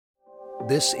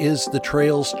This is the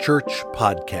Trails Church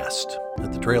podcast.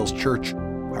 At the Trails Church,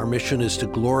 our mission is to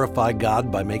glorify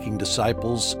God by making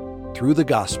disciples through the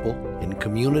gospel in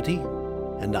community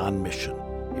and on mission.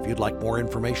 If you'd like more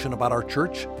information about our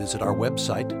church, visit our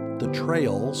website,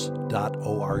 thetrails.org.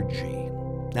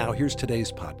 Now, here's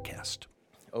today's podcast.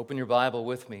 Open your Bible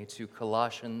with me to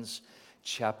Colossians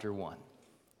chapter 1.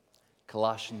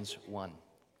 Colossians 1.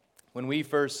 When we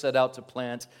first set out to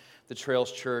plant the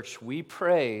Trails Church, we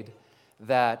prayed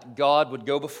that God would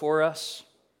go before us,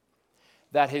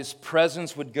 that His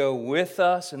presence would go with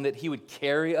us, and that He would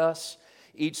carry us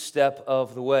each step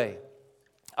of the way.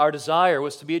 Our desire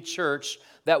was to be a church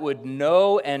that would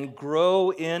know and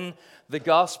grow in the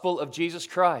gospel of Jesus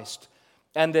Christ,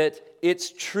 and that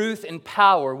its truth and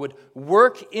power would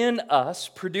work in us,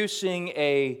 producing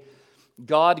a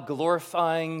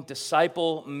God-glorifying,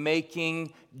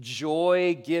 disciple-making,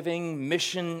 joy-giving,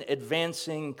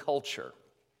 mission-advancing culture.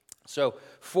 So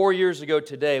 4 years ago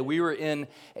today, we were in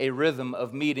a rhythm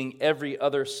of meeting every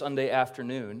other Sunday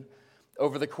afternoon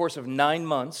over the course of 9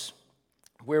 months,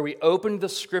 where we opened the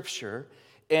Scripture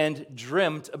and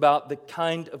dreamt about the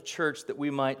kind of church that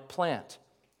we might plant.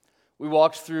 We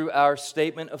walked through our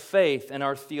statement of faith and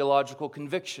our theological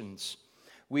convictions.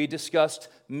 We discussed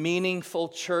meaningful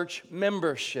church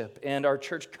membership and our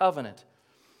church covenant.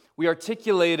 We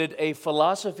articulated a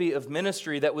philosophy of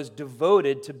ministry that was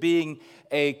devoted to being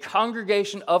a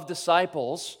congregation of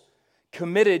disciples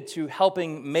committed to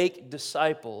helping make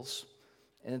disciples,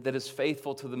 and that is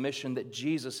faithful to the mission that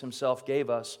Jesus Himself gave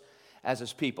us as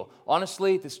His people.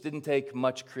 Honestly, this didn't take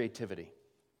much creativity.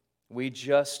 We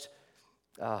just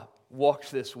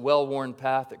walked this well-worn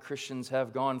path that Christians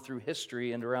have gone through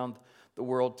history and around the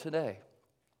world today.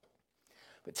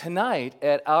 But tonight,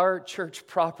 at our church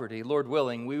property, Lord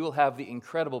willing, we will have the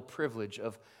incredible privilege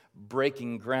of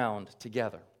breaking ground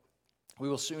together. We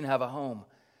will soon have a home,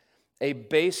 a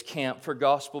base camp for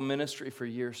gospel ministry for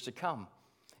years to come.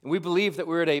 And we believe that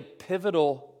we're at a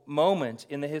pivotal moment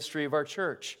in the history of our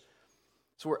church.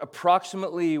 So we're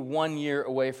approximately 1 year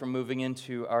away from moving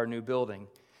into our new building.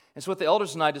 And so what the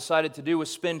elders and I decided to do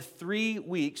was spend 3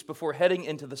 weeks before heading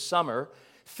into the summer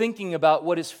thinking about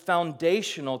what is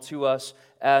foundational to us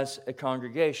as a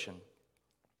congregation.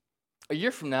 A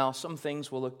year from now, some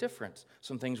things will look different.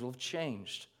 Some things will have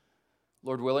changed.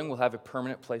 Lord willing, we'll have a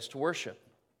permanent place to worship.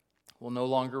 We'll no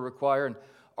longer require an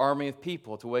army of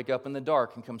people to wake up in the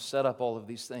dark and come set up all of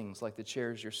these things like the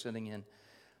chairs you're sitting in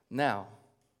now.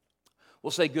 We'll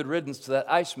say good riddance to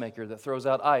that ice maker that throws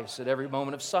out ice at every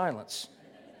moment of silence.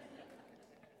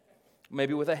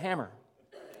 Maybe with a hammer.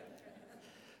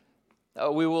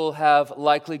 We will have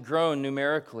likely grown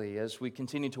numerically as we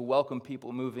continue to welcome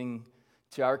people moving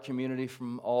to our community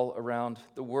from all around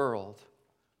the world.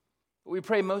 But we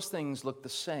pray most things look the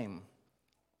same.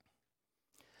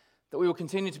 That we will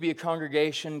continue to be a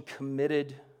congregation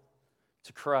committed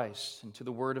to Christ and to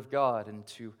the Word of God and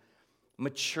to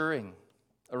maturing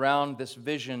around this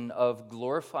vision of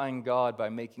glorifying God by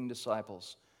making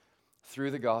disciples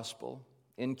through the gospel,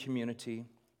 in community,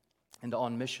 and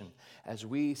on mission as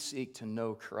we seek to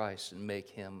know Christ and make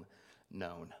Him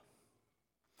known.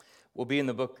 We'll be in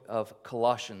the book of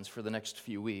Colossians for the next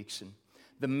few weeks, and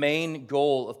the main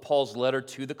goal of Paul's letter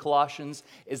to the Colossians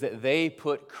is that they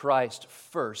put Christ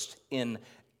first in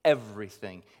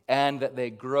everything and that they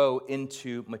grow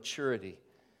into maturity.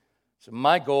 So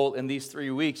my goal in these 3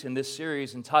 weeks in this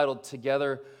series entitled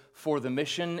Together for the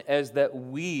Mission is that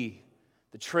we,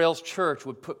 the Trails Church,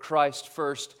 would put Christ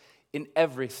first in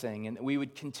everything, and we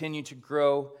would continue to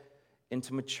grow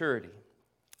into maturity.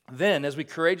 Then, as we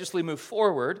courageously move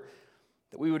forward,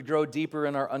 that we would grow deeper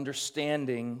in our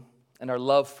understanding and our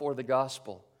love for the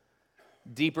gospel,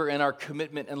 deeper in our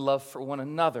commitment and love for one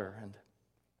another, and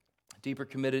deeper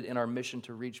committed in our mission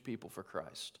to reach people for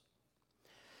Christ.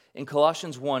 In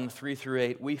Colossians 1, 3 through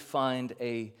 8, we find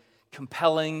a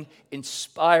compelling,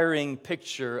 inspiring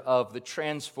picture of the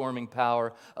transforming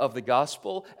power of the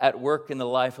gospel at work in the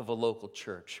life of a local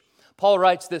church. Paul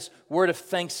writes this word of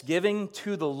thanksgiving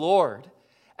to the Lord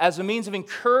as a means of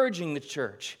encouraging the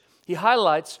church. He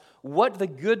highlights what the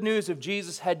good news of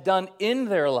Jesus had done in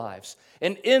their lives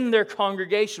and in their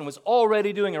congregation was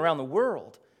already doing around the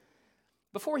world.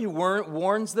 Before he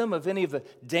warns them of any of the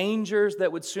dangers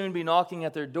that would soon be knocking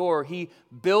at their door, he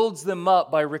builds them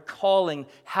up by recalling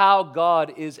how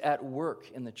God is at work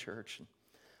in the church.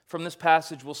 From this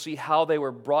passage, we'll see how they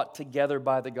were brought together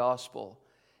by the gospel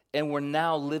and were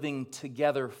now living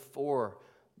together for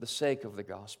the sake of the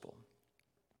gospel.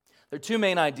 There are two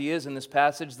main ideas in this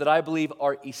passage that I believe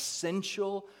are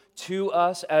essential to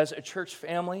us as a church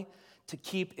family to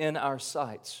keep in our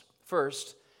sights.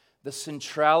 First, the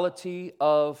centrality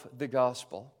of the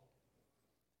gospel.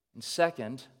 And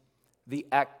second, the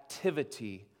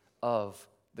activity of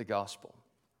the gospel.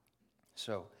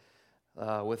 So,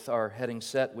 with our heading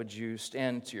set, would you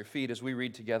stand to your feet as we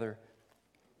read together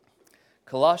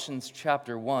Colossians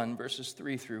chapter 1, verses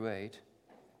 3 through 8.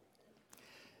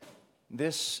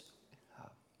 This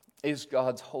is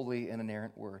God's holy and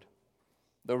inerrant word,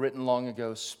 though written long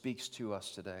ago, speaks to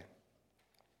us today.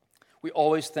 We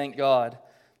always thank God,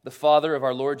 the Father of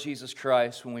our Lord Jesus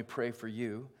Christ, when we pray for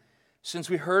you, since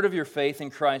we heard of your faith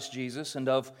in Christ Jesus and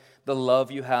of the love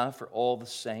you have for all the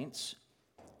saints,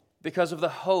 because of the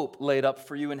hope laid up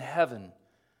for you in heaven.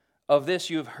 Of this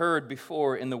you have heard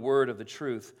before in the word of the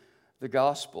truth, the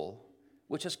gospel,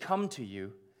 which has come to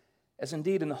you, as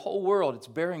indeed in the whole world it's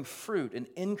bearing fruit and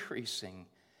increasing,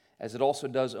 as it also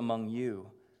does among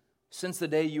you, since the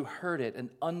day you heard it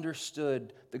and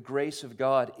understood the grace of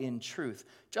God in truth,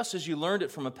 just as you learned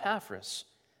it from Epaphras,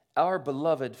 our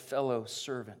beloved fellow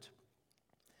servant.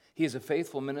 He is a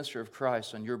faithful minister of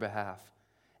Christ on your behalf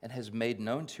and has made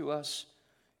known to us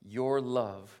your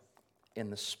love in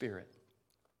the Spirit.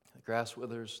 The grass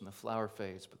withers and the flower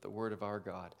fades, but the word of our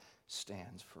God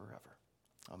stands forever.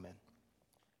 Amen.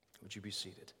 Would you be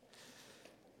seated?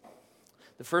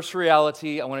 The first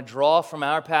reality I want to draw from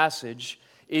our passage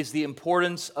is the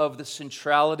importance of the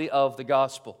centrality of the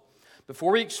gospel.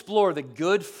 Before we explore the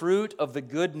good fruit of the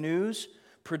good news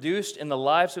produced in the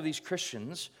lives of these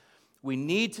Christians, we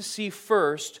need to see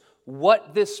first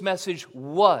what this message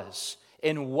was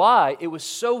and why it was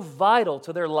so vital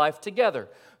to their life together.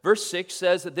 Verse 6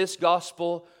 says that this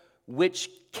gospel which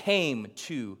came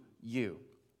to you.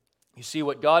 You see,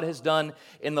 what God has done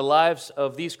in the lives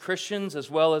of these Christians as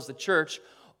well as the church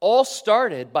all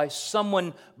started by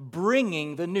someone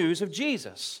bringing the news of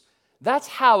Jesus. That's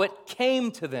how it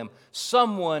came to them.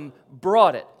 Someone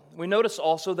brought it. We notice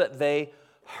also that they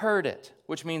heard it,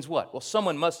 which means what? Well,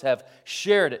 someone must have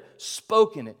shared it,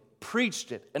 spoken it,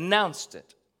 preached it, announced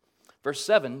it. Verse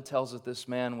 7 tells us this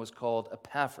man was called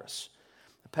Epaphras.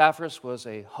 Epaphras was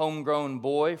a homegrown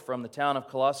boy from the town of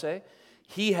Colossae.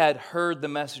 He had heard the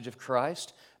message of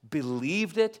Christ,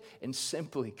 believed it, and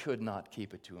simply could not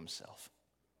keep it to himself.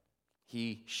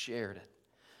 He shared it.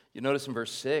 You notice in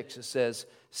verse 6, it says,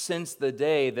 since the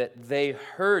day that they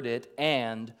heard it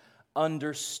and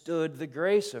understood the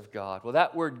grace of God. Well,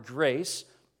 that word grace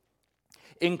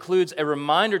includes a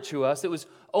reminder to us that it was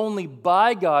only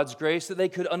by God's grace that they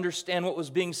could understand what was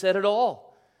being said at all.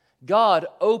 God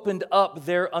opened up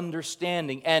their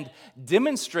understanding and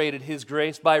demonstrated His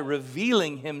grace by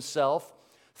revealing Himself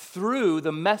through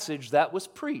the message that was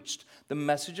preached, the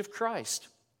message of Christ.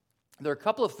 There are a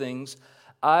couple of things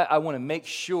I want to make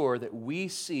sure that we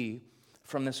see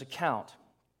from this account.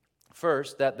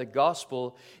 First, that the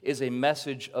gospel is a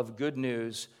message of good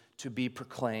news to be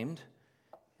proclaimed,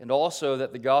 and also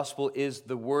that the gospel is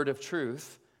the word of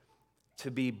truth to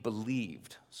be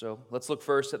believed. So let's look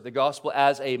first at the gospel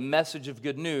as a message of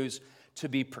good news to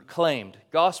be proclaimed.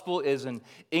 Gospel is an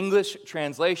English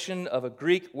translation of a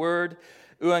Greek word,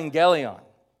 euangelion.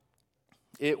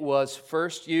 It was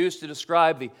first used to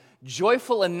describe the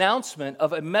joyful announcement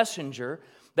of a messenger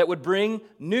that would bring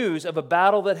news of a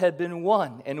battle that had been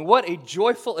won. And what a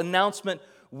joyful announcement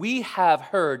we have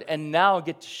heard and now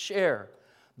get to share.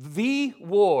 The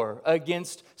war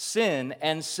against sin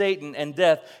and Satan and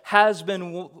death has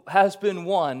been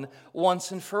won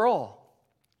once and for all.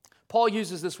 Paul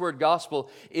uses this word gospel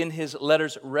in his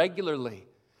letters regularly,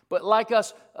 but like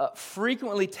us,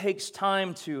 frequently takes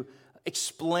time to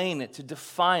explain it, to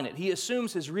define it. He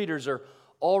assumes his readers are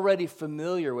already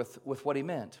familiar with what he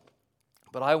meant.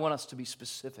 But I want us to be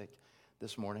specific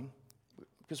this morning,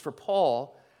 because for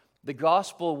Paul, the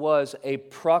gospel was a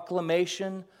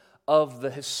proclamation of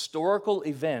the historical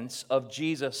events of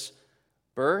Jesus'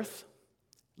 birth,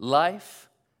 life,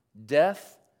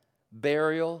 death,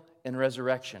 burial, and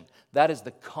resurrection. That is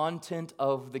the content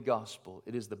of the gospel.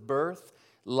 It is the birth,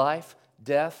 life,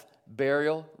 death,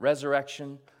 burial,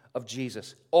 resurrection of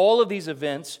Jesus. All of these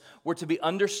events were to be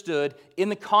understood in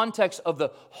the context of the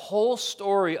whole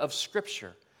story of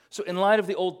Scripture. So in light of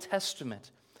the Old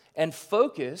Testament, and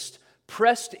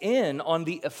pressed in on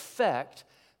the effect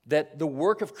that the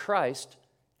work of Christ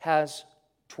has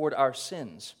toward our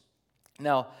sins.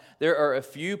 Now, there are a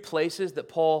few places that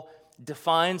Paul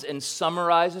defines and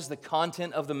summarizes the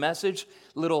content of the message.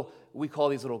 We call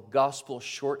these little gospel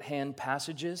shorthand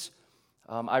passages.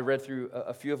 I read through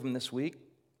a few of them this week,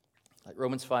 like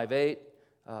Romans 5:8.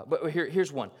 But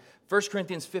here's one. 1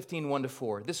 Corinthians 15,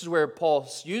 1-4. This is where Paul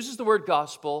uses the word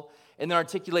gospel and then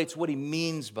articulates what he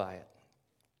means by it.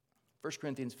 1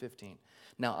 Corinthians 15.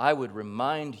 Now I would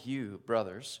remind you,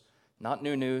 brothers, not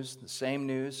new news, the same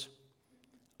news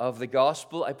of the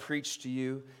gospel I preached to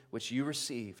you, which you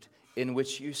received, in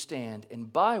which you stand,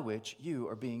 and by which you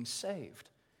are being saved,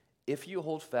 if you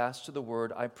hold fast to the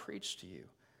word I preached to you,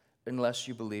 unless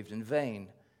you believed in vain.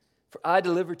 For I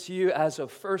delivered to you as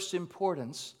of first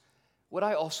importance what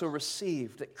I also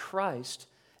received, that Christ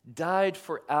died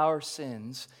for our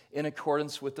sins in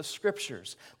accordance with the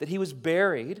Scriptures, that he was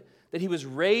buried, that he was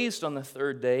raised on the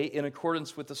third day in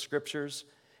accordance with the Scriptures,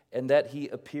 and that he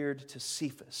appeared to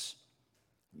Cephas.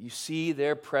 You see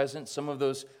there present some of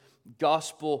those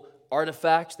gospel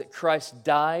artifacts that Christ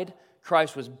died,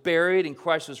 Christ was buried, and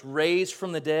Christ was raised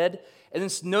from the dead. And then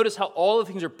notice how all the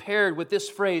things are paired with this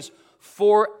phrase,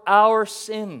 for our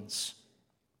sins.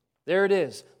 There it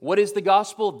is. What is the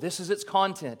gospel? This is its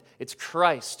content. It's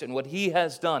Christ and what he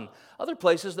has done. Other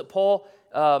places that Paul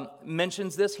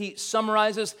mentions this, he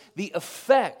summarizes the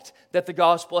effect that the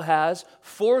gospel has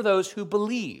for those who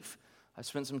believe. I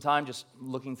spent some time just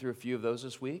looking through a few of those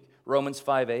this week. Romans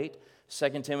 5:8,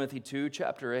 2 Timothy 2,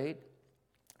 chapter 8.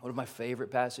 One of my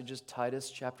favorite passages, Titus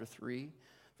chapter 3,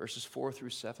 verses 4 through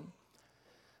 7.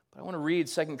 But I want to read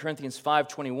 2 Corinthians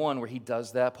 5:21 where he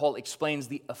does that. Paul explains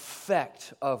the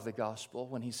effect of the gospel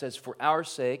when he says, for our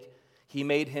sake he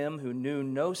made him who knew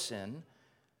no sin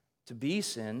to be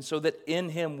sin, so that in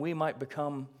him we might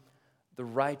become the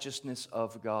righteousness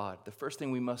of God. The first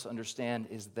thing we must understand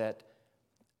is that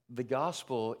the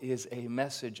gospel is a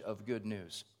message of good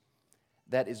news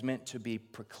that is meant to be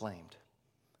proclaimed,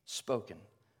 spoken,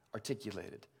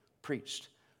 articulated, preached,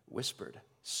 whispered,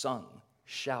 sung,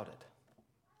 shouted.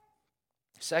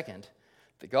 Second,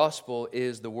 the gospel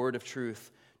is the word of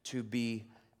truth to be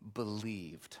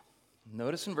believed.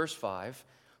 Notice in verse 5,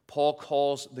 Paul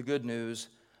calls the good news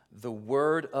the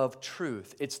word of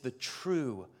truth. It's the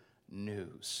true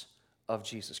news of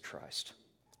Jesus Christ.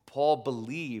 Paul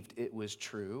believed it was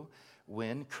true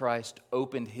when Christ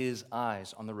opened his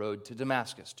eyes on the road to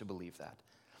Damascus to believe that.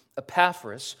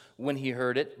 Epaphras, when he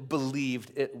heard it,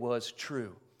 believed it was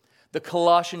true. The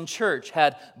Colossian church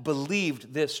had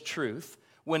believed this truth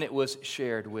when it was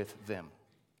shared with them.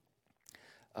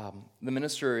 The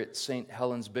minister at St.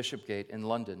 Helens Bishopgate in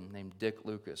London, named Dick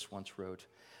Lucas, once wrote,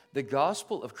 the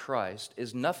gospel of Christ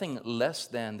is nothing less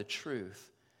than the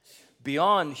truth,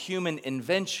 beyond human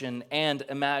invention and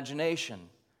imagination.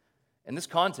 In this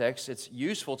context, it's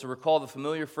useful to recall the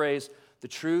familiar phrase, the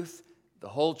truth, the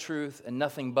whole truth, and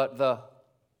nothing but the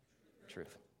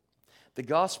truth. The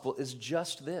gospel is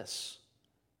just this.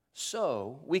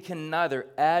 So we can neither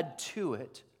add to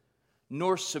it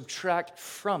nor subtract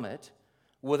from it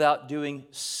without doing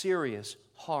serious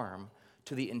harm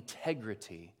to the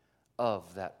integrity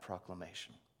of that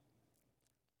proclamation.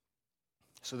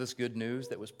 So this good news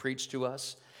that was preached to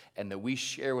us and that we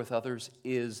share with others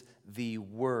is the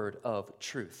word of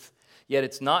truth. Yet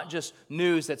it's not just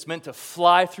news that's meant to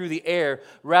fly through the air.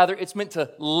 Rather, it's meant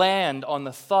to land on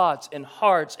the thoughts and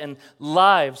hearts and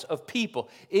lives of people.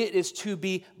 It is to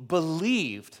be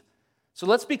believed. So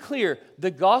let's be clear.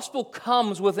 The gospel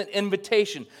comes with an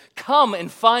invitation. Come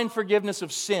and find forgiveness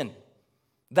of sin.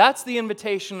 That's the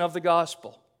invitation of the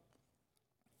gospel.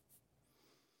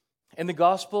 And the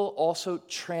gospel also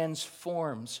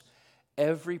transforms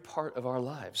every part of our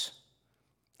lives.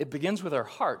 It begins with our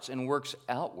hearts and works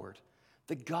outward.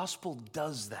 The gospel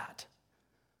does that.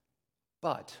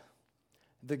 But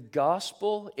the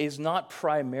gospel is not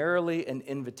primarily an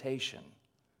invitation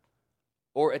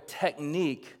or a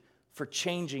technique for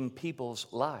changing people's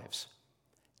lives.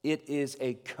 It is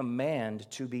a command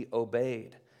to be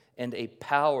obeyed and a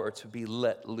power to be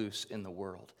let loose in the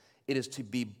world. It is to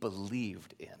be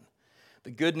believed in. The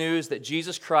good news that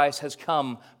Jesus Christ has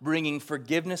come bringing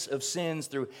forgiveness of sins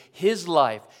through his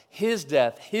life, his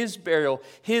death, his burial,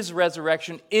 his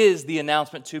resurrection is the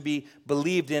announcement to be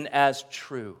believed in as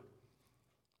true.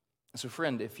 So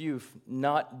friend, if you've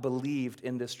not believed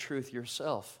in this truth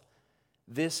yourself,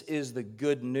 this is the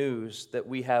good news that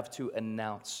we have to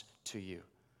announce to you.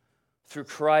 Through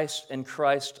Christ and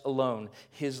Christ alone,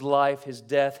 his life, his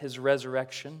death, his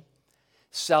resurrection,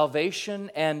 salvation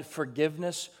and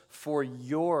forgiveness for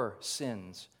your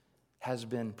sins has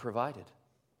been provided.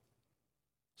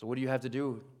 So what do you have to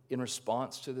do in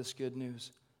response to this good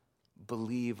news?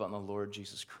 Believe on the Lord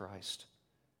Jesus Christ.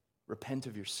 Repent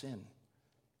of your sin,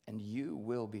 and you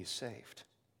will be saved.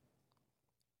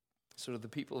 So to the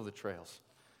people of the Trails,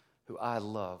 who I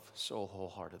love so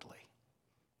wholeheartedly,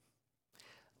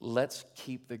 let's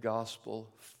keep the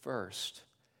gospel first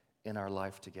in our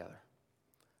life together.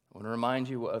 I want to remind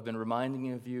you what I've been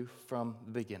reminding of you from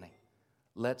the beginning.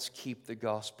 Let's keep the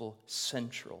gospel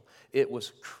central. It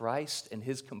was Christ and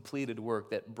his completed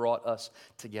work that brought us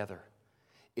together.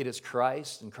 It is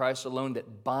Christ and Christ alone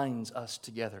that binds us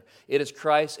together. It is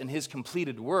Christ and His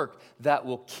completed work that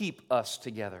will keep us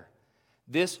together.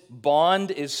 This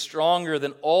bond is stronger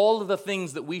than all of the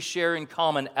things that we share in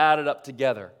common added up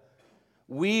together.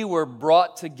 We were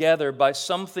brought together by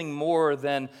something more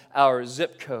than our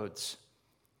zip codes.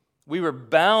 We were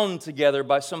bound together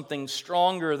by something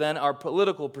stronger than our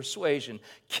political persuasion,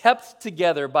 kept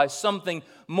together by something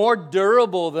more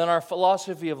durable than our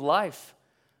philosophy of life.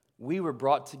 We were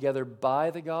brought together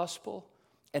by the gospel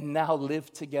and now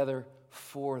live together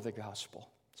for the gospel.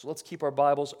 So let's keep our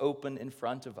Bibles open in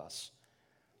front of us,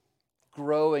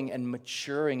 growing and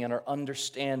maturing in our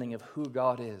understanding of who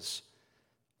God is.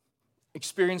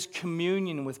 Experience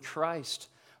communion with Christ,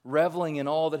 reveling in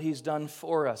all that He's done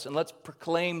for us. And let's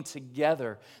proclaim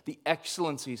together the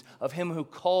excellencies of Him who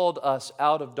called us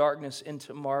out of darkness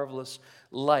into marvelous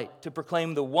light, to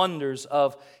proclaim the wonders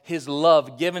of His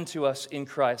love given to us in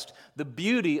Christ, the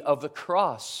beauty of the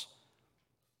cross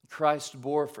Christ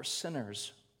bore for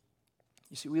sinners.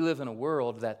 You see, we live in a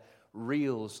world that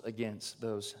reels against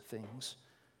those things.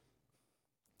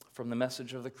 From the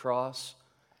message of the cross,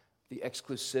 the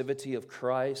exclusivity of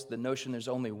Christ, the notion there's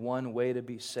only one way to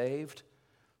be saved,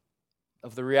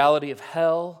 of the reality of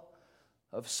hell,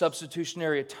 of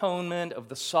substitutionary atonement, of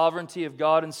the sovereignty of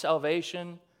God in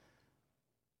salvation.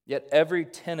 Yet every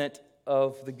tenet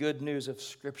of the good news of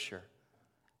Scripture,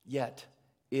 yet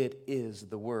it is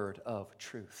the word of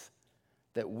truth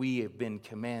that we have been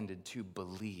commanded to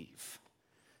believe.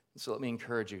 So let me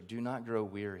encourage you, do not grow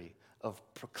weary of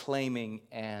proclaiming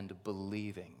and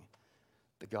believing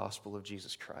the gospel of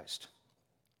Jesus Christ.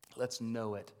 Let's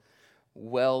know it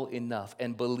well enough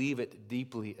and believe it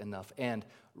deeply enough and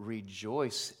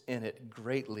rejoice in it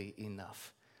greatly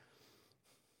enough.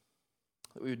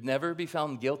 We would never be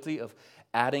found guilty of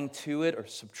adding to it or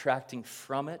subtracting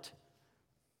from it.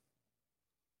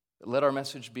 But let our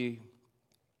message be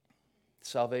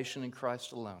salvation in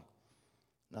Christ alone.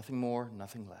 Nothing more,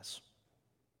 nothing less.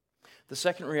 The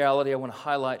second reality I want to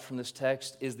highlight from this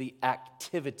text is the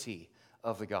activity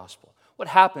of the gospel. What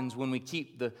happens when we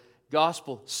keep the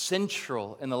gospel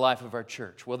central in the life of our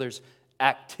church? Well, there's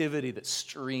activity that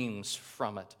streams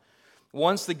from it.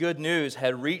 Once the good news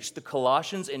had reached the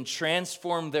Colossians and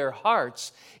transformed their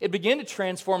hearts, it began to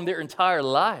transform their entire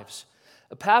lives.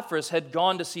 Epaphras had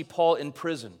gone to see Paul in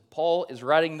prison. Paul is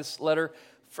writing this letter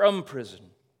from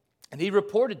prison, and he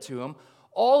reported to him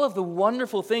all of the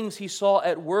wonderful things he saw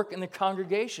at work in the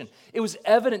congregation. It was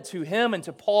evident to him and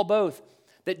to Paul both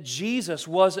that Jesus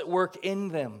was at work in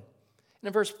them. And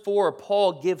in verse 4,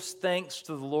 Paul gives thanks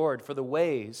to the Lord for the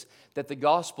ways that the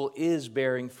gospel is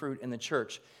bearing fruit in the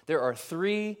church. There are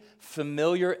three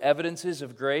familiar evidences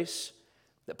of grace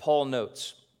that Paul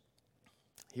notes.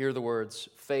 Here are the words: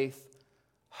 faith,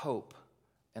 hope,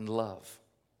 and love.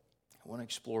 I want to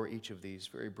explore each of these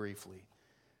very briefly.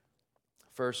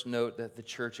 First, note that the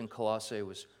church in Colossae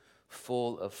was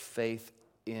full of faith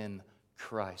in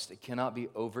Christ. It cannot be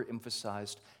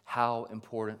overemphasized how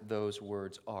important those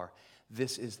words are.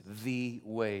 This is the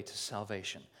way to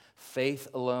salvation. Faith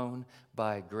alone,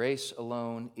 by grace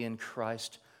alone, in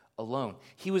Christ alone.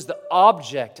 He was the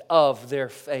object of their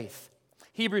faith.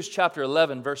 Hebrews chapter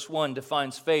 11, verse 1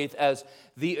 defines faith as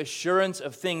the assurance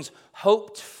of things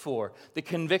hoped for, the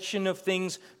conviction of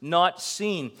things not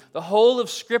seen. The whole of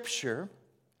Scripture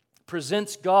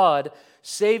presents God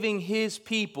saving His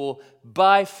people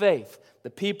by faith. The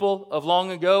people of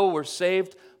long ago were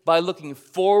saved by looking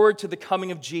forward to the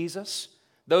coming of Jesus.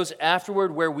 Those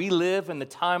afterward, where we live in the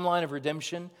timeline of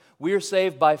redemption, we are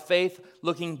saved by faith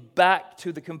looking back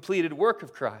to the completed work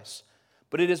of Christ.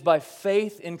 But it is by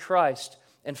faith in Christ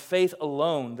and faith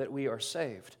alone that we are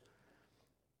saved.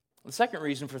 The second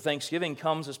reason for thanksgiving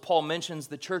comes as Paul mentions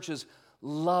the church's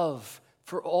love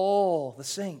for all the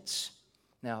saints.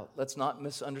 Now, let's not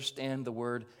misunderstand the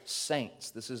word saints.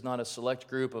 This is not a select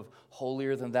group of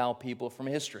holier-than-thou people from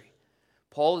history.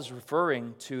 Paul is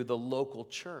referring to the local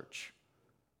church,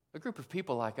 a group of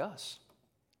people like us,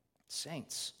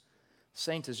 saints.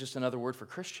 Saint is just another word for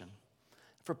Christian.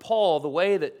 For Paul, the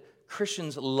way that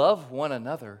Christians love one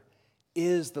another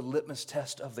is the litmus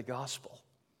test of the gospel.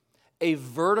 A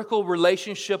vertical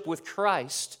relationship with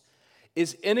Christ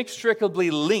is inextricably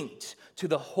linked to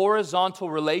the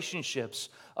horizontal relationships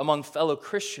among fellow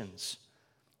Christians.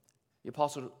 The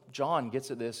Apostle John gets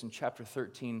at this in chapter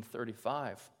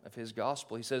 13:35 of his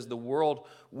gospel. He says, the world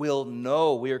will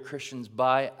know we are Christians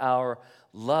by our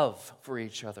love for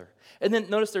each other. And then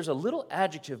notice there's a little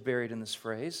adjective buried in this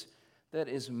phrase that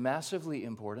is massively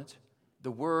important. The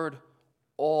word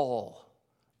all.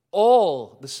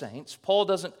 All the saints. Paul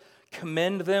doesn't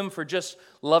commend them for just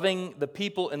loving the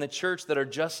people in the church that are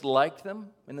just like them,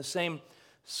 in the same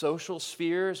social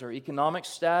spheres or economic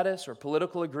status or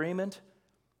political agreement.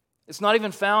 It's not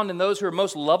even found in those who are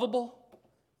most lovable,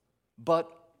 but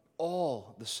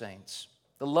all the saints.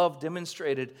 The love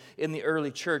demonstrated in the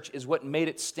early church is what made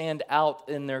it stand out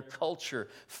in their culture,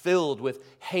 filled with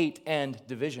hate and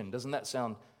division. Doesn't that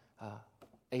sound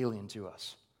alien to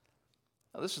us?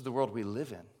 Now, this is the world we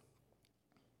live in.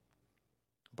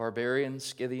 Barbarian,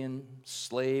 Scythian,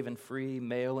 slave and free,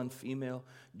 male and female,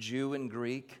 Jew and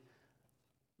Greek,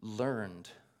 learned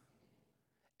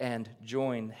and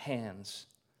joined hands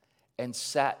and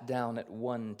sat down at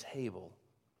one table.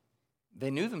 They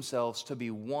knew themselves to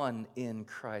be one in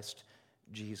Christ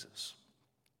Jesus.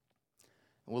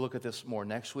 We'll look at this more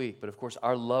next week, but of course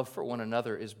our love for one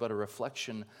another is but a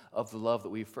reflection of the love that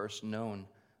we've first known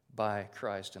by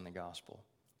Christ in the gospel.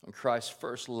 When Christ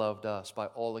first loved us, by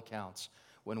all accounts,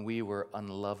 when we were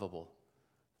unlovable,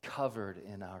 covered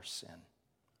in our sin.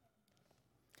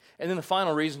 And then the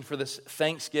final reason for this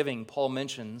thanksgiving Paul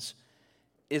mentions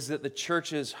is that the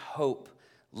church's hope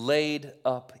laid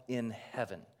up in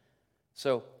heaven.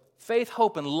 So faith,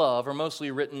 hope, and love are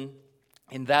mostly written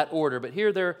in that order, but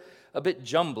here they're a bit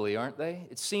jumbly, aren't they?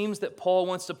 It seems that Paul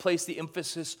wants to place the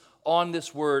emphasis on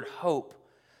this word hope.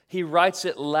 He writes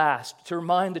it last to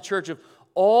remind the church of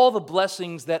all the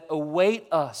blessings that await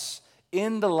us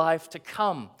in the life to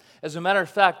come. As a matter of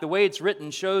fact, the way it's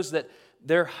written shows that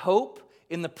their hope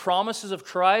in the promises of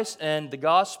Christ and the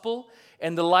gospel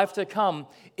and the life to come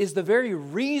is the very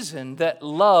reason that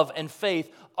love and faith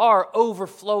are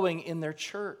overflowing in their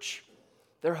church.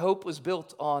 Their hope was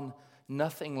built on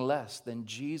nothing less than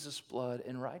Jesus' blood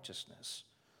and righteousness.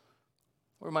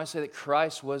 Or we might say that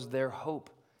Christ was their hope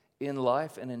in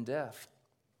life and in death.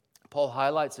 Paul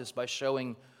highlights this by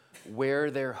showing where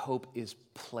their hope is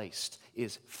placed,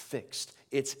 is fixed.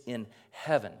 It's in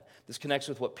heaven. This connects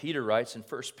with what Peter writes in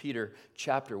 1 Peter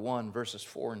chapter 1, verses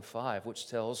 4 and 5, which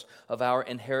tells of our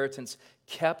inheritance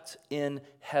kept in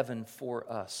heaven for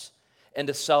us, and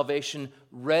a salvation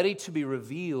ready to be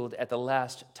revealed at the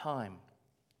last time.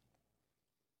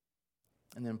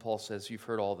 And then Paul says, you've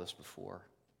heard all this before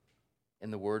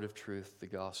in the word of truth, the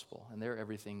gospel. And there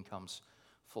everything comes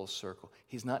full circle.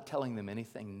 He's not telling them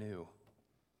anything new.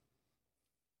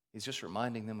 He's just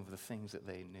reminding them of the things that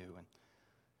they knew. And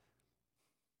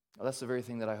well, that's the very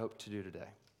thing that I hope to do today.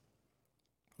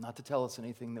 Not to tell us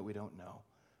anything that we don't know,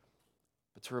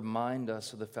 but to remind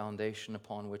us of the foundation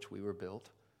upon which we were built,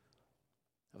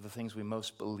 of the things we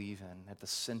most believe in. At the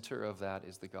center of that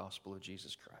is the gospel of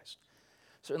Jesus Christ.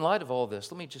 So in light of all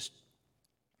this, let me just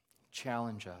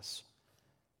challenge us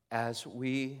as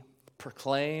we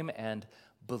proclaim and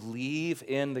believe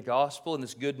in the gospel and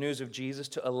this good news of Jesus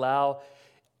to allow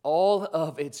all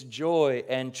of its joy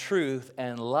and truth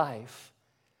and life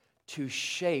to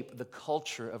shape the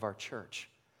culture of our church,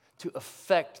 to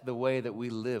affect the way that we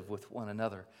live with one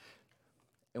another.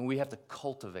 And we have to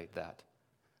cultivate that.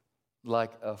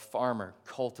 Like a farmer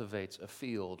cultivates a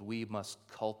field, we must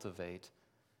cultivate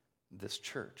this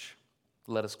church.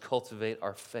 Let us cultivate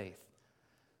our faith.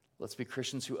 Let's be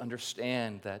Christians who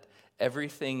understand that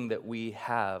everything that we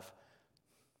have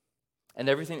and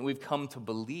everything that we've come to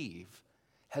believe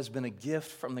has been a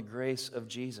gift from the grace of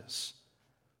Jesus.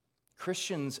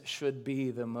 Christians should be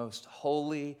the most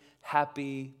holy,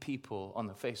 happy people on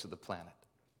the face of the planet.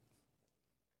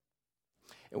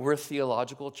 And we're a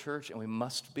theological church, and we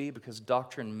must be because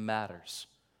doctrine matters.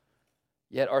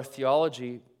 Yet our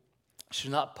theology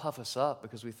should not puff us up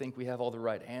because we think we have all the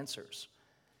right answers.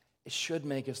 It should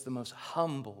make us the most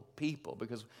humble people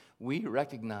because we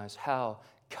recognize how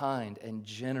kind and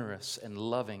generous and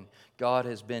loving God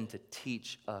has been to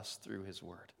teach us through His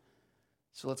Word.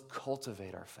 So let's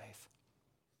cultivate our faith.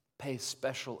 Pay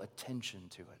special attention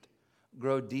to it.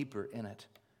 Grow deeper in it.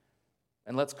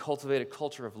 And let's cultivate a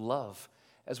culture of love.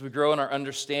 As we grow in our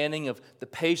understanding of the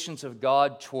patience of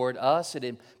God toward us, it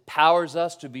empowers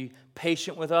us to be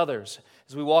patient with others.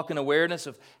 As we walk in awareness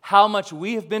of how much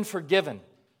we have been forgiven,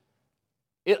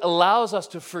 it allows us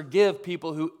to forgive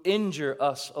people who injure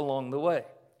us along the way.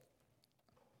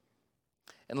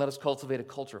 And let us cultivate a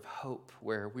culture of hope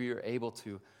where we are able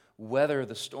to weather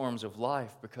the storms of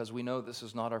life because we know this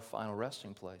is not our final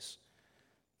resting place.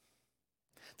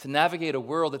 To navigate a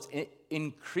world that's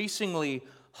increasingly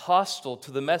hostile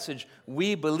to the message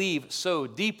we believe so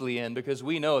deeply in because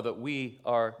we know that we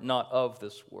are not of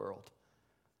this world.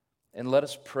 And let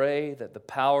us pray that the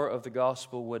power of the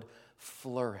gospel would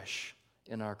flourish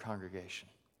in our congregation,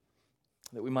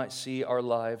 that we might see our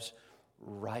lives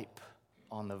ripe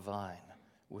on the vine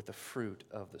with the fruit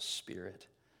of the Spirit,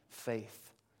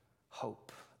 faith,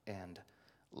 hope, and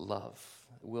love.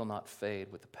 It will not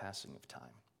fade with the passing of time.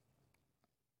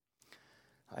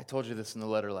 I told you this in the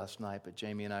letter last night, but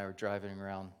Jamie and I were driving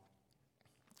around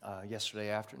yesterday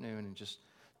afternoon and just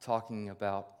talking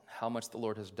about how much the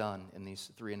Lord has done in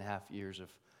these 3.5 years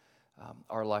of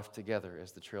our life together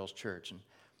as the Trails Church. And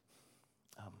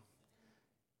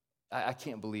I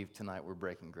can't believe tonight we're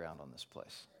breaking ground on this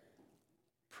place.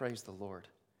 Praise the Lord.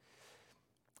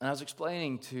 And I was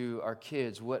explaining to our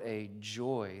kids what a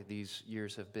joy these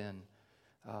years have been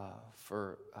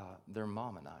for their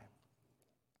mom and I.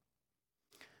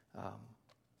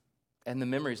 And the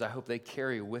memories I hope they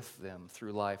carry with them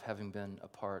through life, having been a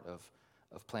part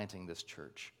of planting this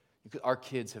church. Our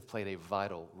kids have played a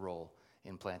vital role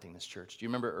in planting this church. Do you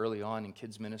remember early on in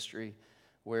kids ministry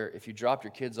where if you dropped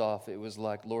your kids off, it was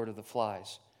like Lord of the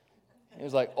Flies? It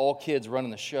was like all kids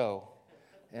running the show.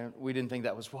 And we didn't think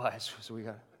that was wise, so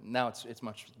now it's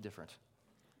much different.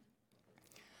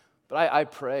 But I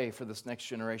pray for this next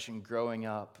generation growing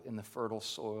up in the fertile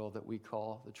soil that we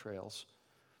call the Trails,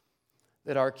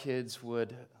 that our kids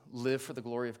would live for the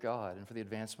glory of God and for the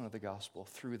advancement of the gospel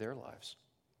through their lives.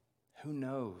 Who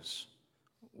knows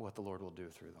what the Lord will do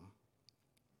through them?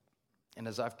 And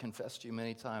as I've confessed to you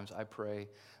many times, I pray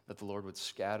that the Lord would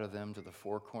scatter them to the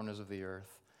four corners of the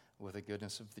earth with the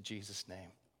goodness of the Jesus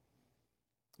name.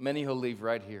 Many who'll leave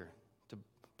right here to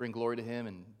bring glory to Him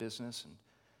in business and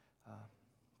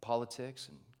politics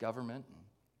and government and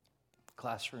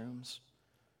classrooms.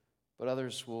 But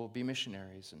others will be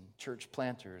missionaries and church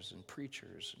planters and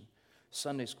preachers and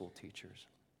Sunday school teachers.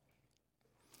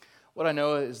 What I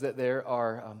know is that there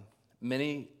are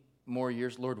many more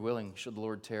years, Lord willing, should the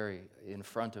Lord tarry, in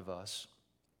front of us.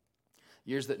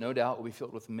 Years that no doubt will be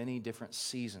filled with many different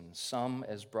seasons, some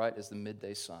as bright as the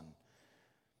midday sun.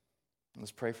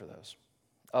 Let's pray for those.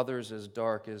 Others as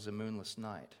dark as a moonless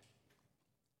night.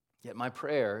 Yet my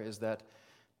prayer is that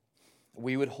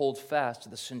we would hold fast to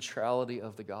the centrality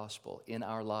of the gospel in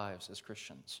our lives as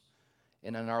Christians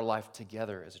and in our life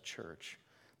together as a church.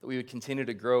 That we would continue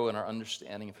to grow in our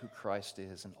understanding of who Christ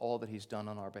is and all that He's done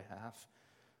on our behalf.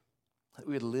 That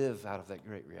we would live out of that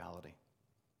great reality.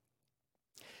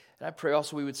 And I pray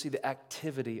also we would see the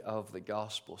activity of the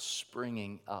gospel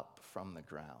springing up from the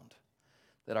ground.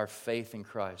 That our faith in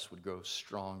Christ would grow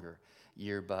stronger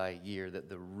year by year. That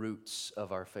the roots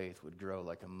of our faith would grow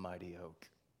like a mighty oak.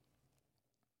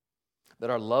 That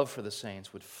our love for the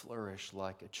saints would flourish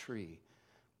like a tree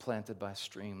planted by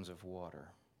streams of water.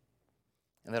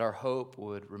 And that our hope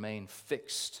would remain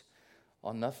fixed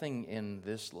on nothing in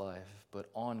this life, but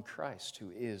on Christ,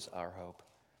 who is our hope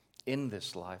in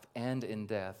this life and in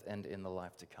death and in the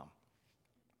life to come.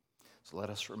 So let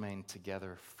us remain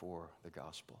together for the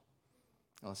gospel.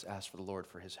 And let's ask for the Lord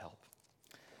for His help.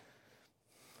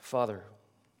 Father,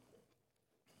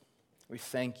 we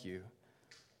thank You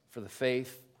for the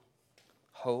faith,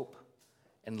 hope,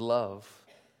 and love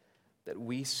that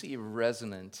we see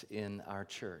resonant in our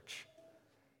church.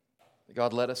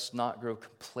 God, let us not grow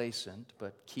complacent,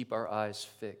 but keep our eyes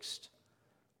fixed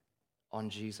on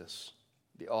Jesus,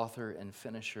 the author and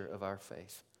finisher of our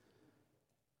faith.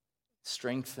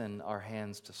 Strengthen our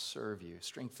hands to serve You.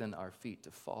 Strengthen our feet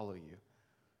to follow You.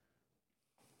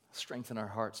 Strengthen our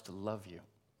hearts to love You.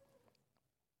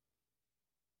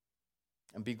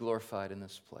 And be glorified in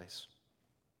this place.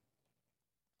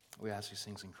 We ask these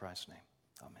things in Christ's name.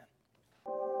 Amen.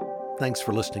 Thanks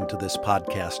for listening to this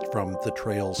podcast from the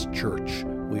Trails Church.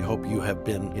 We hope you have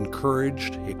been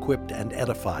encouraged, equipped, and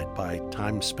edified by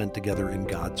time spent together in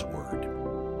God's Word.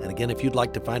 And again, if you'd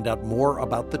like to find out more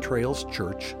about the Trails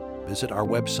Church, visit our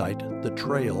website,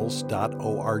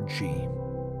 thetrails.org.